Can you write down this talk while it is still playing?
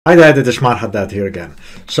Hi there, this is Smart Haddad here again.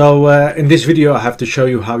 So in this video I have to show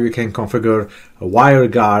you how you can configure a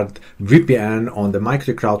Wireguard VPN on the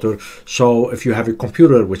MikroTik router. So if you have a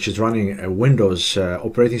computer which is running a Windows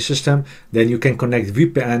operating system, then you can connect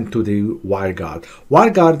VPN to the Wireguard.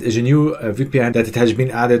 Wireguard is a new VPN that it has been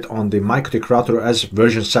added on the MikroTik RouterOS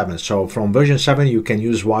version 7. So from version 7 you can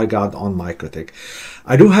use Wireguard on MikroTik.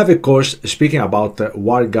 I do have a course speaking about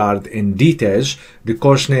Wireguard in details. The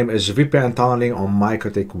course name is VPN Tunneling on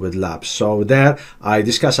MikroTik with Labs. So there I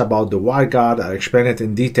discuss about the Wireguard, I explain it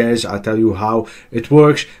in details, I tell you how it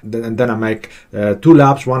works, and then I make two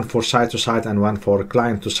labs, one for site to site and one for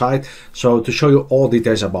client to site, so to show you all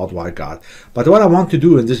details about Wireguard. But what I want to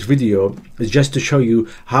do in this video is just to show you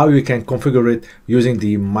how you can configure it using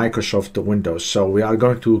the Microsoft Windows. So we are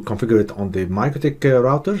going to configure it on the MikroTik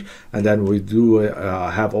router, and then we do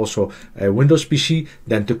have also a Windows PC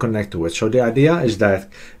then to connect to it. So the idea is that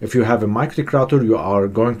if you have a MikroTik router, you are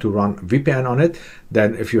going to run VPN on it.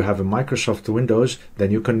 Then if you have a Microsoft Windows,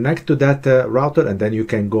 then you connect to that router, and then you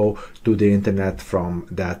can go to the internet from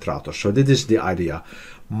that router. So this is the idea.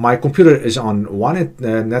 My computer is on one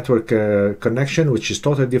network connection, which is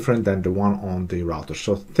totally different than the one on the router.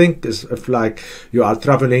 So think as if like you are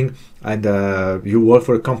traveling and you work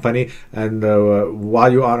for a company, and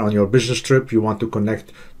while you are on your business trip, you want to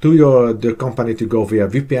connect to the company to go via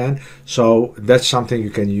VPN. So that's something you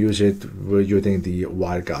can use it using the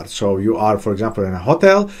Wireguard. So you are, for example, in a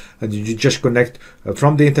hotel, and you just connect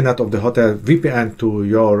from the internet of the hotel VPN to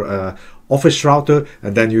your office router,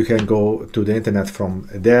 and then you can go to the internet from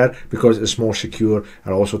there because it's more secure,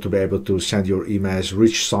 and also to be able to send your emails,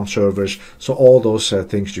 reach some servers. So all those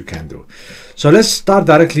things you can do. So let's start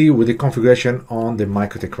directly with the configuration on the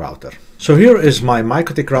MikroTik router. So here is my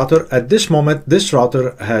MikroTik router. At this moment, this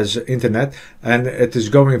router has internet and it is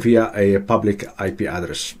going via a public IP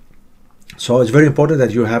address. So it's very important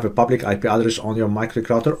that you have a public IP address on your MikroTik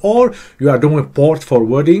router, or you are doing port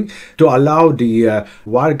forwarding to allow the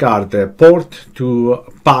Wireguard port to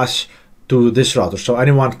pass to this router. So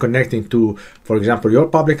anyone connecting to, for example, your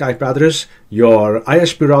public IP address, your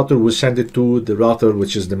ISP router will send it to the router,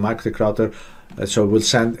 which is the MikroTik router. So we'll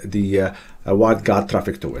send the Wireguard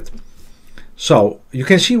traffic to it. So you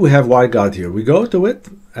can see we have Wireguard here. We go to it,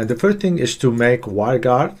 and the first thing is to make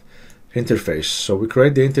Wireguard interface. So we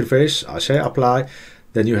create the interface, I say apply,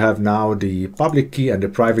 then you have now the public key and the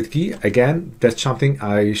private key. Again, that's something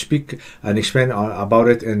I speak and explain about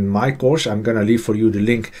it in my course. I'm gonna leave for you the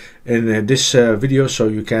link in this video, so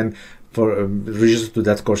you can register to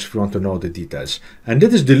that course if you want to know the details. And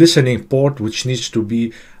this is the listening port which needs to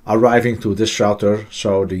be arriving to this router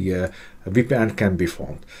so the VPN can be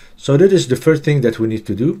formed. So that is the first thing that we need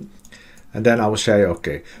to do. And then I will say,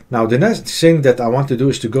 okay. Now the next thing that I want to do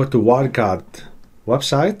is to go to Wireguard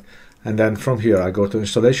website, and then from here I go to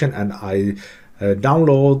installation, and I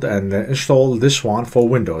download and install this one for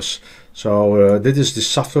Windows. So this is the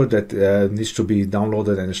software that needs to be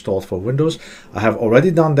downloaded and installed for Windows. I have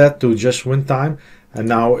already done that to just win time. And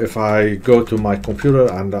now if I go to my computer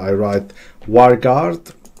and I write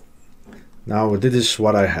Wireguard, now this is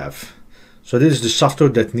what I have. So this is the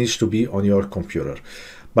software that needs to be on your computer.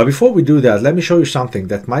 But before we do that, let me show you something,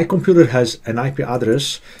 that my computer has an IP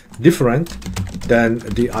address different than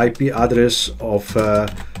the IP address of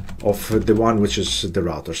the one which is the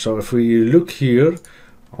router. So if we look here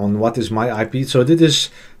on what is my IP, so this is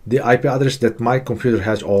the IP address that my computer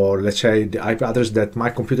has, or let's say the IP address that my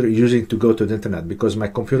computer is using to go to the internet, because my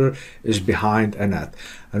computer is behind a net.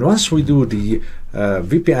 And once we do the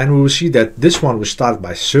VPN, we will see that this one will start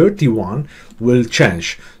by 31, will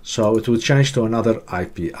change. So it will change to another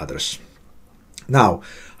IP address. Now,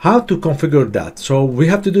 how to configure that? So we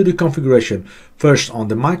have to do the configuration first on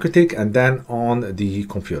the MikroTik and then on the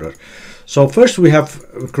computer. So first we have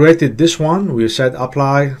created this one. We said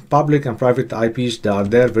apply public and private IPs. They are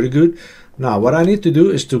there, very good. Now what I need to do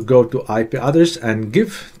is to go to IP address and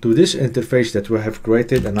give to this interface that we have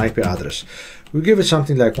created an IP address. We give it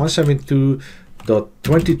something like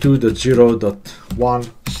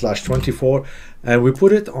 172.22.0.1/24, and we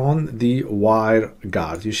put it on the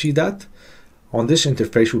Wireguard. You see that? On this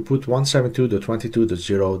interface we put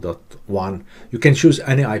 172.22.0.1. You can choose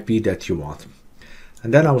any IP that you want.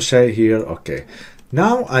 And then I will say here, okay,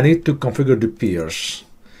 now I need to configure the peers.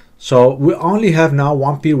 So we only have now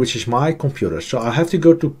one peer, which is my computer. So I have to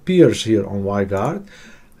go to peers here on Wireguard,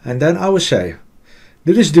 and then I will say,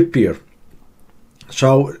 this is the peer.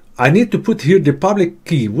 So I need to put here the public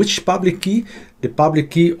key. Which public key? The public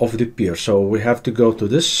key of the peer. So we have to go to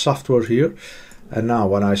this software here. And now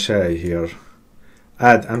when I say here,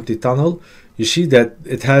 add empty tunnel, you see that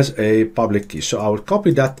it has a public key. So I will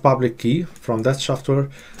copy that public key from that software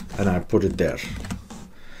and I put it there.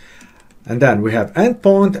 And then we have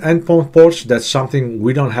endpoint ports. That's something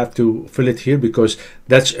we don't have to fill it here, because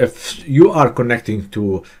that's if you are connecting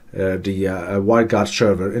to the WireGuard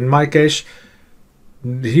server. In my case,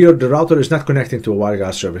 here the router is not connecting to a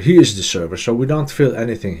WireGuard server. He is the server, so we don't fill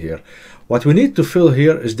anything here. What we need to fill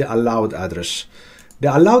here is the allowed address.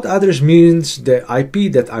 The allowed address means the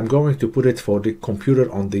IP that I'm going to put it for the computer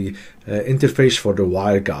on the interface for the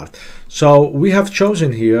WireGuard. So we have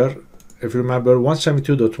chosen here, if you remember,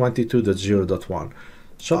 172.22.0.1.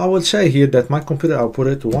 So I will say here that my computer, I'll put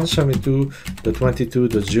it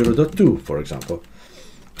 172.22.0.2, for example.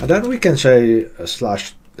 And then we can say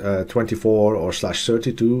 /24 or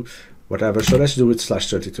 /32, whatever. So let's do it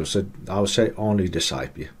 /32. So I'll say only this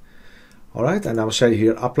IP. All right, and I'll say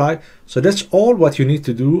here apply. So that's all what you need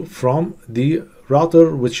to do from the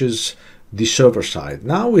router, which is the server side.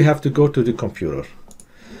 Now we have to go to the computer.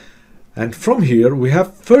 And from here, we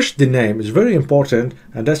have first the name. It's very important,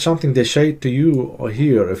 and that's something they say to you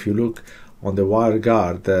here if you look on the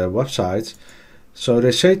WireGuard websites. So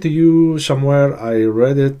they say to you somewhere, I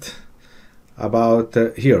read it about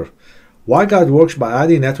here. WireGuard works by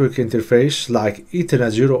adding network interface like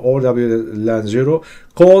Ethernet 0 or WLAN 0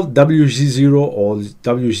 called WG0 or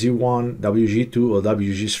WG1, WG2 or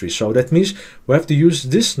WG3. So that means we have to use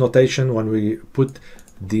this notation when we put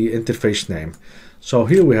the interface name. So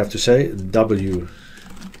here we have to say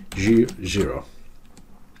WG0.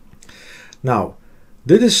 Now,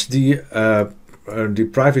 this is the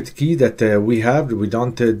private key that we have. We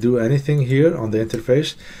don't do anything here on the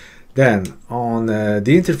interface. Then on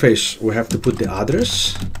the interface, we have to put the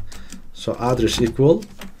address. So address equal,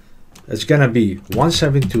 it's gonna be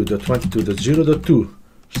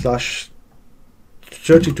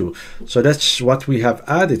 172.22.0.2/32. So that's what we have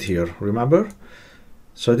added here, remember?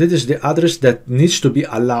 So this is the address that needs to be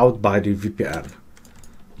allowed by the VPN.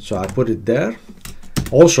 So I put it there.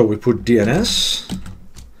 Also we put DNS.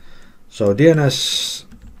 So DNS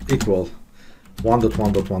equal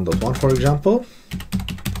 1.1.1.1, for example.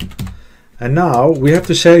 And now we have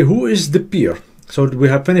to say who is the peer. So we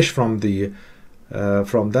have finished from the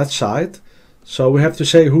from that side. So we have to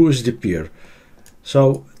say who is the peer.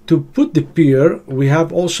 So to put the peer, we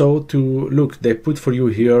have also to look. They put for you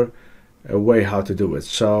here a way how to do it.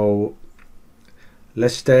 So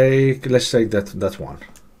let's take that one.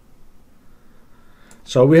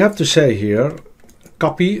 So we have to say here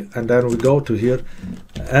copy, and then we go to here,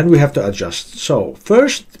 and we have to adjust. So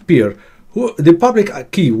first peer. The public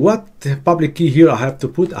key, what public key here I have to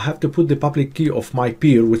put? I have to put the public key of my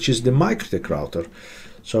peer, which is the MikroTik router.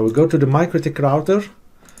 So we go to the MikroTik router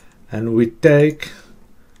and we take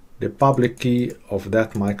the public key of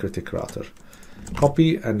that MikroTik router.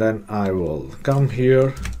 Copy, and then I will come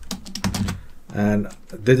here, and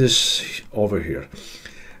this is over here.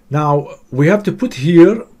 Now we have to put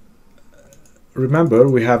here, remember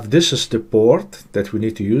we have, this is the port that we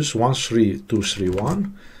need to use,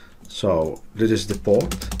 13231. So this is the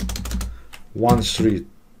port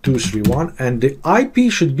 13231, and the IP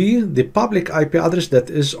should be the public IP address that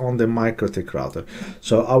is on the MikroTik router.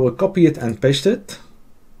 So I will copy it and paste it.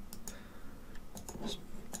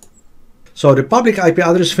 So the public IP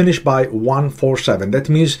address finished by 147. That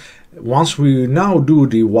means once we now do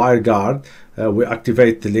the WireGuard, we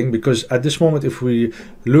activate the link, because at this moment if we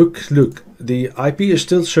look, the IP is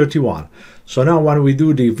still 31. So now when we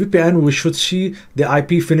do the VPN, we should see the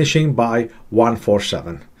IP finishing by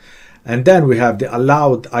 147. And then we have the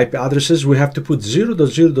allowed IP addresses. We have to put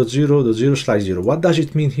 0.0.0.0/0. What does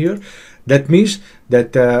it mean here? That means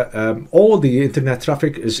that all the internet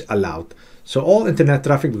traffic is allowed. So all internet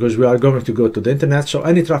traffic, because we are going to go to the internet, so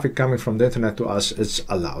any traffic coming from the internet to us, it's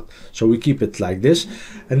allowed. So we keep it like this.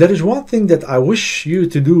 And there is one thing that I wish you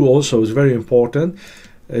to do also, is very important,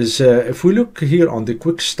 is if we look here on the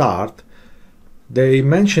quick start, they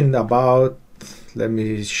mentioned about, let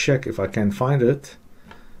me check if I can find it.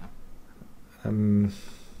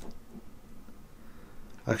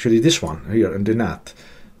 Actually this one here in the net.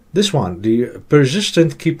 This one, the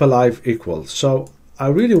persistent keep alive equal. So I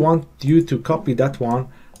really want you to copy that one,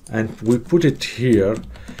 and we put it here,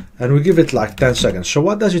 and we give it like 10 seconds. So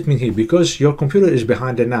what does it mean here? Because your computer is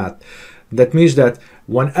behind the net, that means that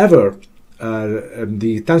whenever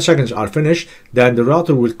the 10 seconds are finished, then the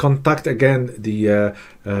router will contact again the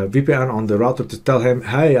VPN on the router to tell him,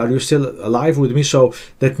 hey, are you still alive with me? So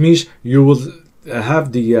that means you will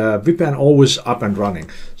have the VPN always up and running.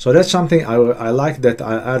 So that's something I like, that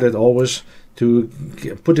I added always to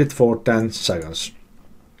put it for 10 seconds.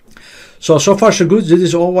 So far so good. This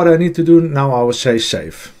is all what I need to do. Now I will say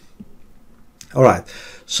save. All right,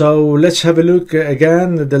 so let's have a look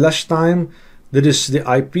again. The last time, that is the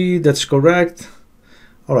IP, that's correct.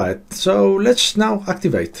 All right, so let's now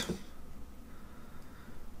activate.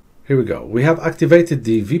 Here we go. We have activated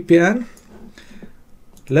the VPN.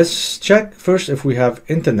 Let's check first if we have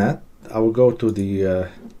internet. I will go to the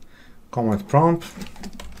command prompt.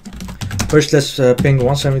 First, let's ping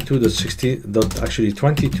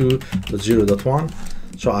 172.22.0.1.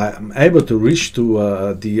 So I am able to reach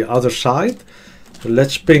to the other side. So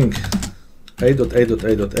let's ping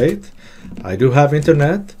 8.8.8.8. I do have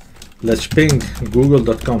internet. Let's ping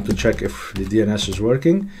google.com to check if the DNS is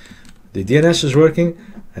working. The DNS is working,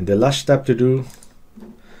 and the last step to do,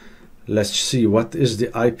 let's see what is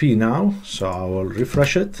the IP now. So I will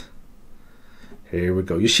refresh it. Here we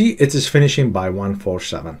go. You see it is finishing by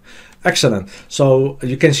 147. Excellent. So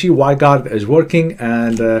you can see WireGuard is working,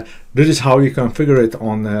 and this is how you configure it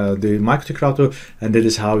on the MikroTik router, and that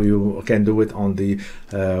is how you can do it on the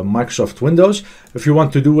Microsoft Windows. If you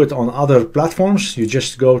want to do it on other platforms, you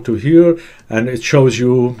just go to here and it shows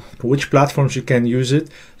you which platforms you can use it.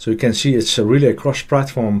 So you can see it's really a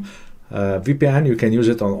cross-platform VPN. You can use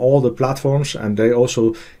it on all the platforms, and they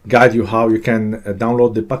also guide you how you can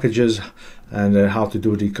download the packages and how to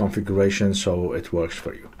do the configuration so it works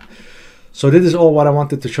for you. So this is all what I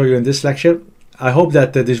wanted to show you in this lecture. I hope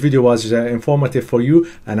that this video was informative for you,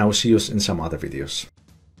 and I will see you in some other videos.